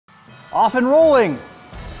Off and rolling.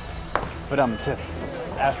 But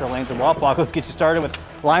Astro Lanes and Wapak. Let's get you started with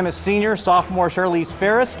Limas Senior, sophomore Charlize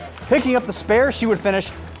Ferris. Picking up the spare, she would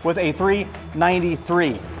finish with a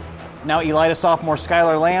 393. Now Elida sophomore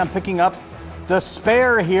Skylar Lamb picking up the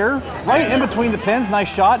spare here, right in between the pins.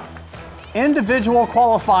 Nice shot. Individual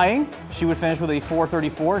qualifying, she would finish with a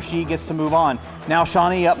 434. She gets to move on. Now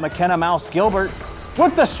Shawnee up McKenna Mouse Gilbert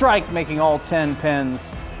with the strike, making all 10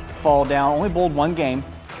 pins fall down. Only bowled one game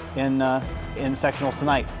in sectionals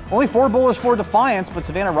tonight. Only 4 bowlers for Defiance, but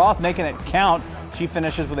Savannah Roth making it count. She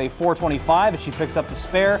finishes with a 425 and she picks up the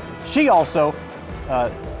spare. She also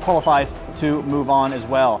qualifies to move on as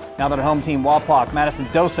well. Now that home team Wapak, Madison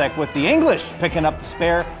Dosek with the English picking up the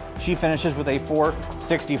spare. She finishes with a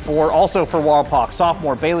 464. Also for Wapak,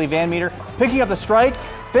 sophomore Bailey Van Meter picking up the strike,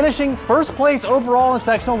 finishing first place overall in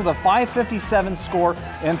sectional with a 557 score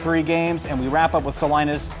in 3 games. And we wrap up with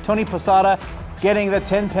Salina's Tony Posada getting the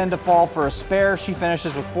 10 pin to fall for a spare. She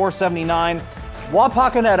finishes with 479.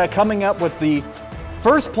 Wapakoneta coming up with the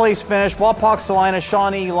first place finish. Wapak, Salina,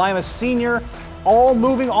 Shawnee, Limas Senior, all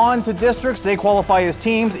moving on to districts. They qualify as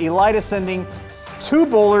teams. Elida sending 2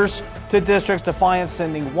 bowlers to districts, Defiance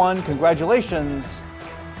sending 1. Congratulations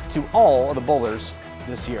to all of the bowlers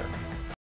this year.